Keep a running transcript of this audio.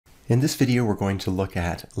In this video, we're going to look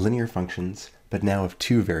at linear functions, but now of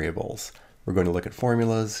two variables. We're going to look at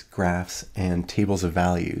formulas, graphs, and tables of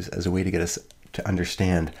values as a way to get us to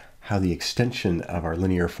understand how the extension of our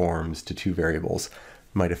linear forms to two variables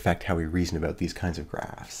might affect how we reason about these kinds of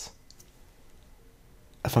graphs.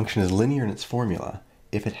 A function is linear in its formula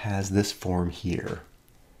if it has this form here,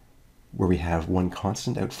 where we have one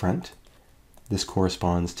constant out front. This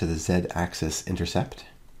corresponds to the z-axis intercept.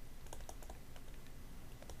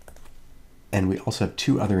 And we also have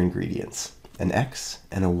two other ingredients, an x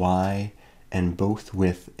and a y, and both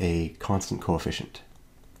with a constant coefficient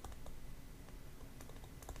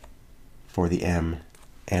for the m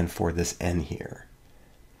and for this n here.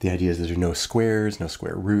 The idea is there's no squares, no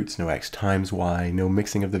square roots, no x times y, no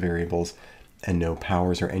mixing of the variables, and no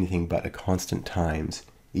powers or anything but a constant times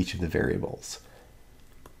each of the variables.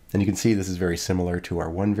 And you can see this is very similar to our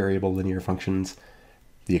one variable linear functions.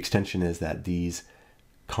 The extension is that these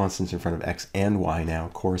constants in front of x and y now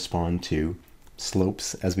correspond to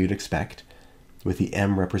slopes as we would expect, with the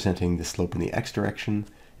m representing the slope in the x direction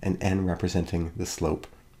and n representing the slope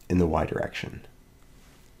in the y direction.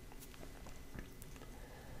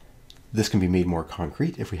 This can be made more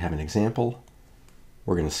concrete if we have an example.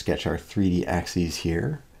 We're going to sketch our 3D axes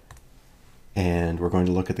here, and we're going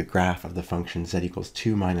to look at the graph of the function z equals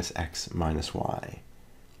 2 minus x minus y.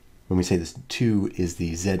 When we say this 2 is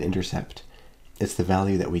the z-intercept, it's the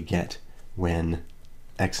value that we get when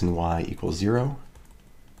x and y equal 0.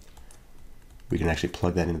 We can actually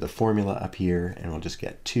plug that into the formula up here, and we'll just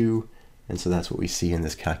get 2, and so that's what we see in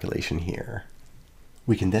this calculation here.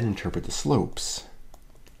 We can then interpret the slopes.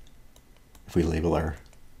 If we label our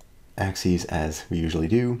axes as we usually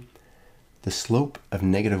do, the slope of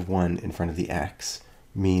 -1 in front of the x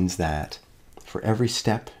means that for every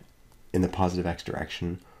step in the positive x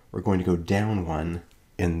direction, we're going to go down 1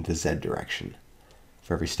 in the z direction.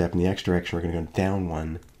 For every step in the x direction, we're going to go down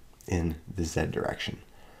 1 in the z direction.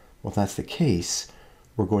 Well, if that's the case,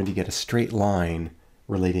 we're going to get a straight line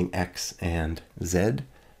relating x and z,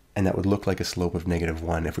 and that would look like a slope of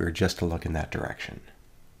 -1 if we were just to look in that direction.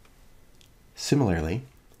 Similarly,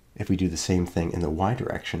 if we do the same thing in the y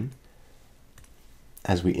direction,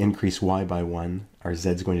 as we increase y by 1, our z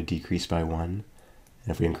is going to decrease by 1,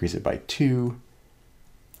 and if we increase it by 2,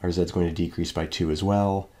 our z is going to decrease by 2 as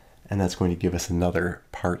well, and that's going to give us another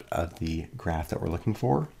part of the graph that we're looking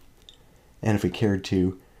for. And if we cared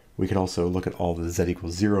to, we could also look at all the z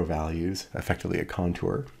equals 0 values, effectively a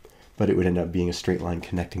contour, but it would end up being a straight line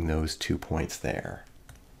connecting those 2 points there.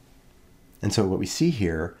 And so what we see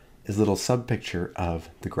here is a little sub-picture of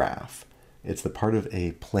the graph. It's the part of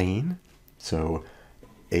a plane, so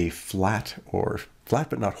a flat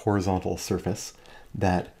but not horizontal surface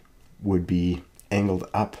that would be angled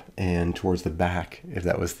up and towards the back if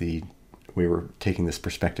that was the way we're taking this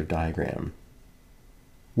perspective diagram.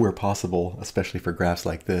 Where possible, especially for graphs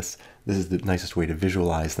like this is the nicest way to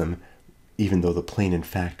visualize them, even though the plane in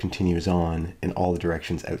fact continues on in all the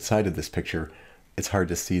directions outside of this picture. It's hard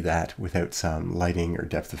to see that without some lighting or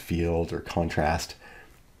depth of field or contrast.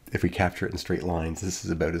 If we capture it in straight lines, this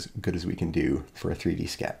is about as good as we can do for a 3D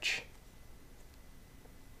sketch.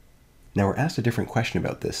 Now we're asked a different question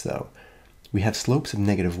about this though. We have slopes of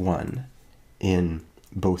 -1 in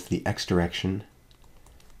both the x direction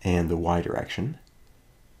and the y direction.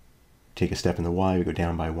 Take a step in the y, we go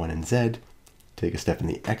down by 1 in z. Take a step in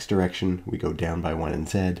the x direction, we go down by 1 in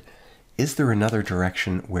z. Is there another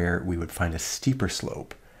direction where we would find a steeper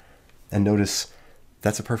slope? And notice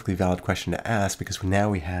that's a perfectly valid question to ask, because now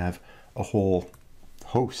we have a whole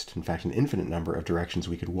host, in fact an infinite number of directions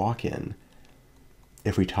we could walk in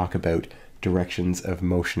if we talk about directions of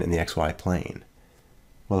motion in the xy plane.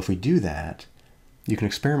 Well, if we do that, you can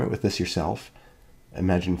experiment with this yourself.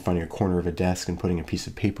 Imagine finding a corner of a desk and putting a piece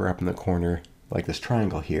of paper up in the corner like this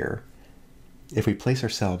triangle here. If we place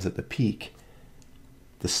ourselves at the peak,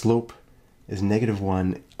 the slope is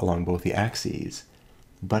 -1 along both the axes,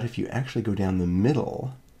 but if you actually go down the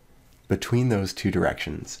middle between those two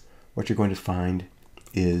directions, what you're going to find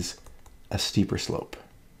is a steeper slope.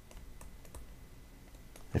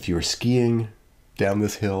 If you were skiing down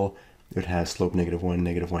this hill, it would have slope -1,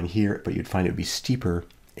 -1 here, but you'd find it would be steeper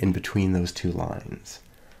in between those two lines.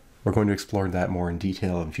 We're going to explore that more in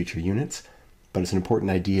detail in future units, but it's an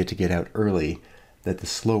important idea to get out early that the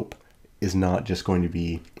slope is not just going to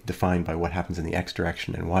be defined by what happens in the x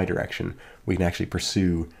direction and y direction. We can actually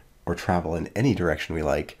pursue or travel in any direction we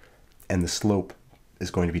like, and the slope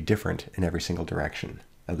is going to be different in every single direction,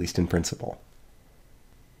 at least in principle.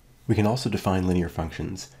 We can also define linear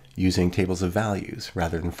functions using tables of values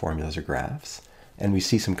rather than formulas or graphs, and we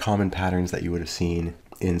see some common patterns that you would have seen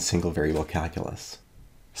in single variable calculus.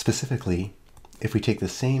 Specifically, if we take the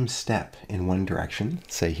same step in one direction,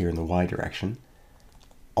 say here in the y direction,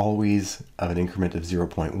 always of an increment of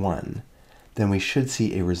 0.1, then we should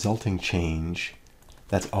see a resulting change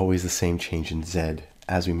that's always the same change in z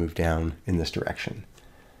as we move down in this direction.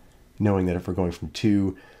 Knowing that if we're going from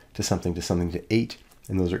 2 to something to 8,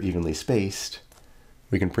 and those are evenly spaced,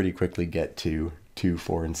 we can pretty quickly get to 2,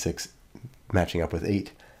 4, and 6 matching up with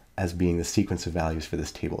 8 as being the sequence of values for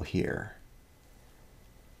this table here.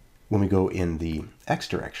 When we go in the x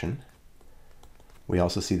direction, we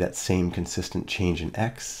also see that same consistent change in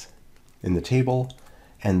x in the table,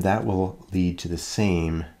 and that will lead to the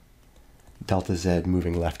same delta z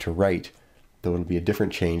moving left to right, though it'll be a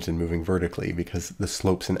different change than moving vertically because the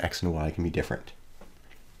slopes in x and y can be different.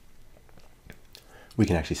 We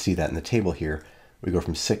can actually see that in the table here. We go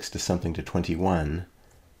from 6 to something to 21.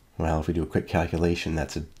 Well, if we do a quick calculation,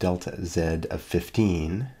 that's a delta z of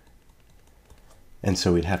 15. And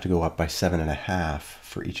so we'd have to go up by 7.5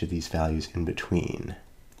 for each of these values in between.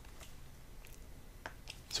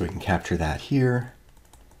 So we can capture that here.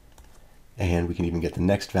 And we can even get the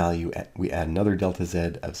next value. We add another delta z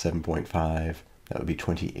of 7.5. That would be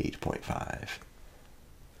 28.5.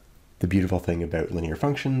 The beautiful thing about linear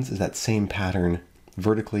functions is that same pattern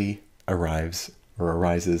vertically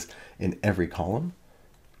arises in every column.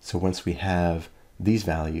 So once we have these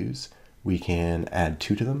values, we can add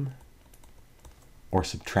 2 to them, or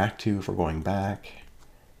subtract 2 if we're going back,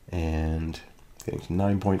 and getting to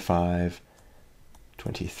 9.5,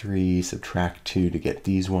 23, subtract 2 to get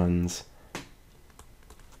these ones.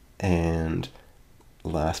 And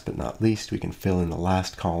last but not least, we can fill in the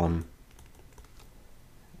last column,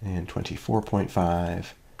 and 24.5.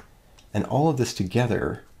 And all of this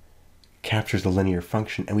together captures the linear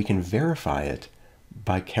function, and we can verify it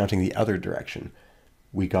by counting the other direction.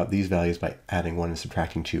 We got these values by adding 1 and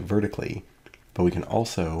subtracting 2 vertically, but we can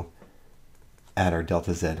also add our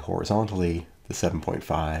delta z horizontally, the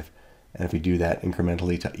 7.5, and if we do that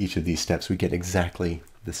incrementally to each of these steps, we get exactly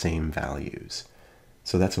the same values.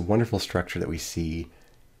 So that's a wonderful structure that we see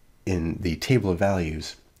in the table of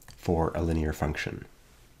values for a linear function.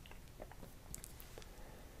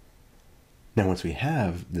 Now, once we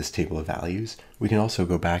have this table of values, we can also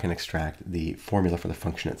go back and extract the formula for the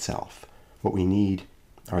function itself. What we need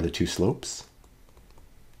are the 2 slopes.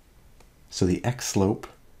 So the x slope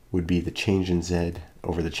would be the change in z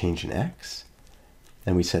over the change in x.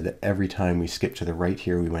 And we said that every time we skipped to the right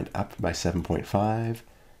here, we went up by 7.5.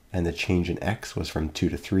 And the change in x was from 2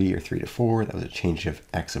 to 3 or 3 to 4. That was a change of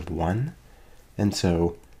x of 1. And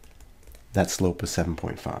so that slope was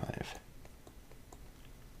 7.5.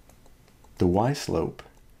 The y slope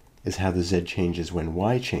is how the z changes when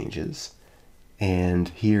y changes. And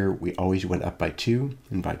here we always went up by 2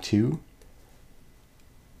 and by 2.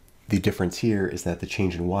 The difference here is that the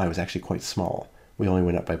change in y was actually quite small. We only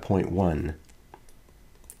went up by 0.1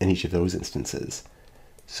 in each of those instances.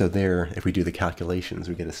 So there, if we do the calculations,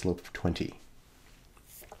 we get a slope of 20.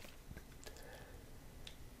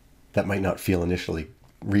 That might not feel initially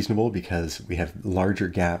reasonable because we have larger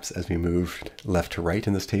gaps as we moved left to right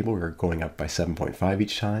in this table. We're going up by 7.5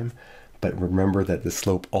 each time. But remember that the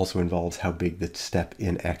slope also involves how big the step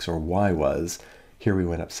in x or y was. Here we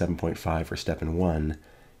went up 7.5 for step in 1.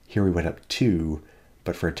 Here we went up 2,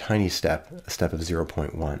 but for a tiny step, a step of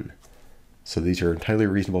 0.1. So these are entirely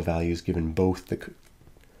reasonable values given both the...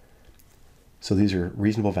 So these are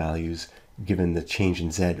reasonable values given the change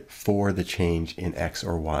in z for the change in x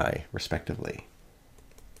or y, respectively.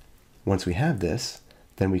 Once we have this,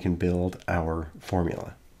 then we can build our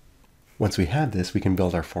formula. Once we have this, we can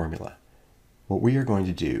build our formula. What we are going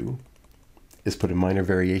to do is put a minor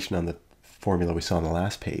variation on the formula we saw on the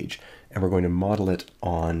last page, and we're going to model it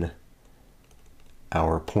on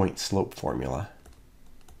our point slope formula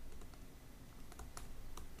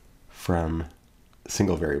from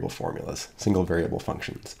single variable formulas, single variable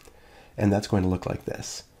functions. And that's going to look like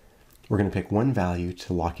this. We're going to pick one value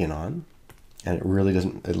to lock in on, and it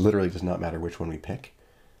literally does not matter which one we pick.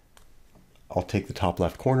 I'll take the top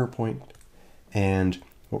left corner point, and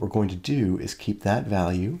what we're going to do is keep that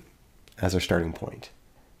value as our starting point.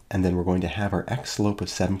 And then we're going to have our x slope of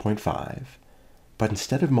 7.5, but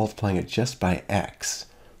instead of multiplying it just by x,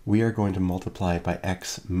 we are going to multiply it by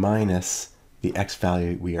x minus the x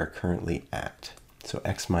value we are currently at. So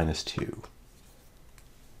x minus 2.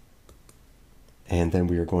 And then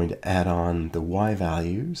we are going to add on the y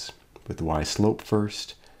values with the y slope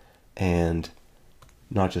first, and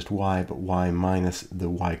not just y, but y minus the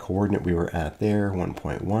y coordinate we were at there,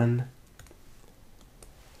 1.1.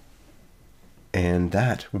 And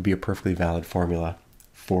that would be a perfectly valid formula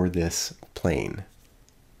for this plane.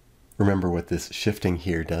 Remember what this shifting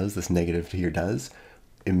here does, this negative here does.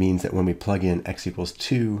 It means that when we plug in x equals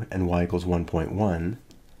 2 and y equals 1.1,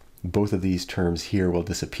 both of these terms here will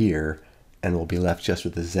disappear and we'll be left just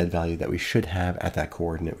with the z value that we should have at that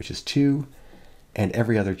coordinate, which is 2. And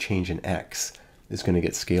every other change in x is going to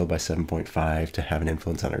get scaled by 7.5 to have an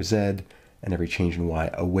influence on our z, and every change in y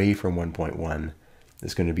away from 1.1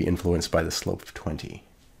 is going to be influenced by the slope of 20.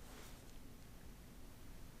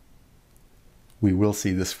 We will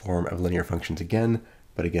see this form of linear functions again,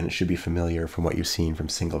 but again, it should be familiar from what you've seen from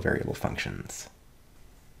single variable functions.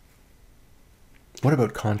 What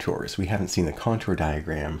about contours? We haven't seen the contour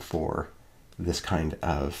diagram for this kind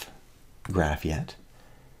of graph yet.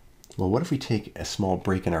 Well, what if we take a small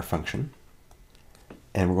break in our function,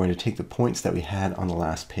 and we're going to take the points that we had on the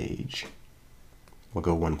last page. We'll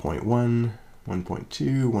go 1.1, 1.2,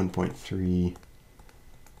 1.3,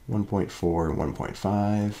 1.4, and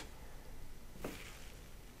 1.5.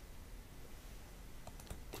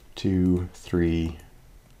 2, 3,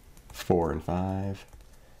 4, and 5.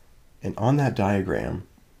 And on that diagram,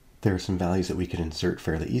 there are some values that we could insert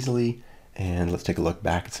fairly easily. And let's take a look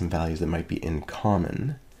back at some values that might be in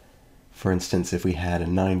common. For instance, if we had a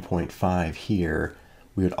 9.5 here,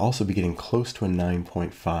 we would also be getting close to a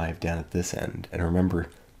 9.5 down at this end. And remember,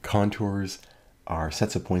 contours are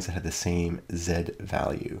sets of points that have the same z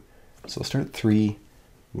value. So we'll start at 3,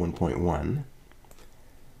 1.1.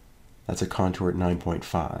 That's a contour at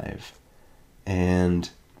 9.5. And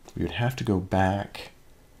we would have to go back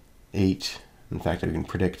 8. In fact, I can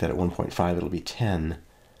predict that at 1.5 it'll be 10.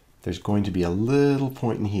 There's going to be a little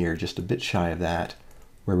point in here, just a bit shy of that,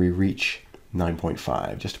 where we reach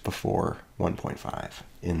 9.5, just before 1.5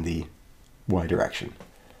 in the y direction.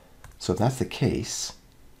 So if that's the case,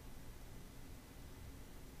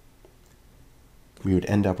 we would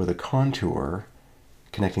end up with a contour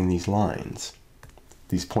connecting these lines.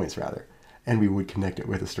 These points rather, and we would connect it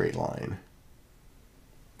with a straight line,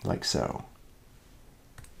 like so.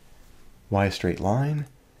 Why a straight line?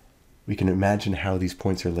 We can imagine how these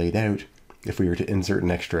points are laid out. If we were to insert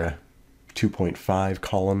an extra 2.5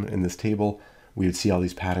 column in this table, we would see all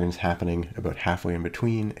these patterns happening about halfway in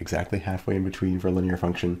between, exactly halfway in between for a linear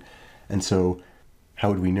function. And so how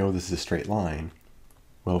would we know this is a straight line?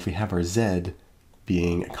 Well, if we have our z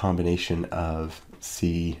being a combination of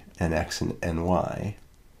c and x and y,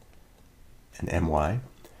 and my,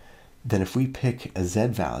 then if we pick a z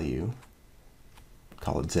value,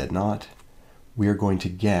 call it z naught, we are going to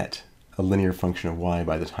get a linear function of y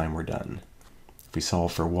by the time we're done. If we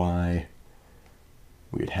solve for y,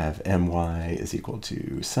 we would have my is equal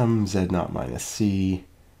to some z naught minus c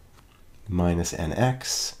minus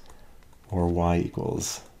nx, or y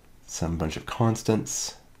equals some bunch of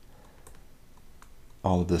constants,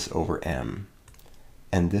 all of this over m.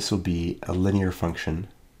 And this will be a linear function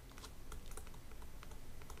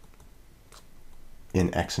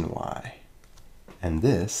in x and y. And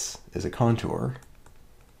this is a contour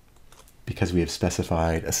because we have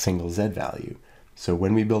specified a single z value. So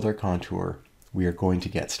when we build our contour, we are going to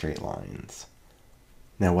get straight lines.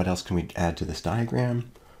 Now what else can we add to this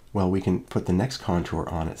diagram? Well, we can put the next contour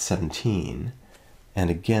on at 17. And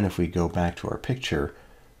again, if we go back to our picture,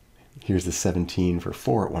 here's the 17 for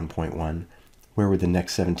 4 at 1.1. Where would the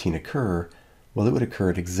next 17 occur? Well, it would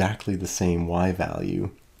occur at exactly the same y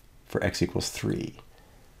value for x equals 3.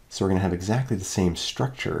 So we're going to have exactly the same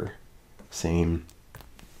structure, same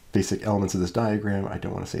basic elements of this diagram. I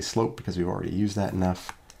don't want to say slope because we've already used that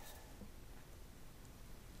enough.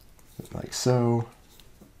 Like so.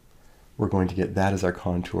 We're going to get that as our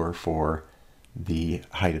contour for the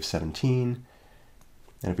height of 17.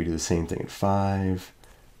 And if we do the same thing at 5,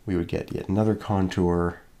 we would get yet another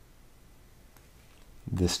contour,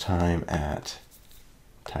 this time at,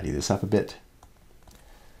 tidy this up a bit,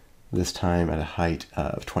 this time at a height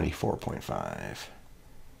of 24.5.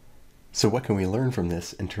 So what can we learn from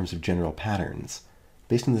this in terms of general patterns?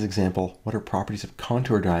 Based on this example, what are properties of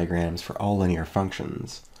contour diagrams for all linear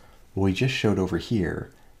functions? Well, we just showed over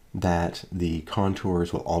here that the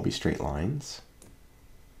contours will all be straight lines.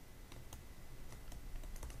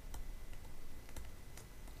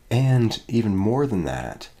 And even more than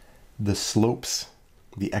that, the slopes,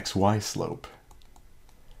 the xy slope,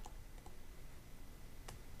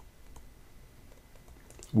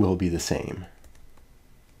 will be the same.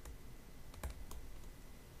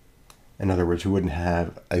 In other words, we wouldn't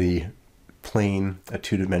have a plane, a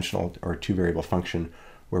two-dimensional or two-variable function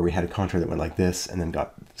where we had a contour that went like this and then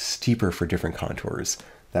got steeper for different contours.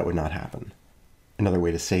 That would not happen. Another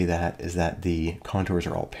way to say that is that the contours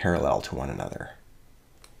are all parallel to one another.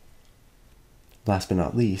 Last but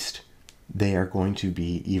not least, they are going to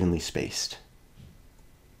be evenly spaced.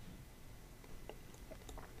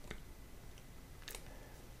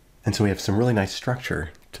 And so we have some really nice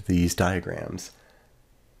structure to these diagrams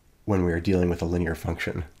when we are dealing with a linear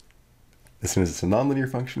function. As soon as it's a nonlinear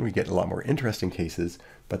function, we get a lot more interesting cases,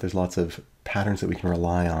 but there's lots of patterns that we can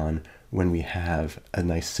rely on when we have a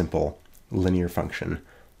nice simple linear function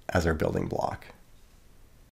as our building block.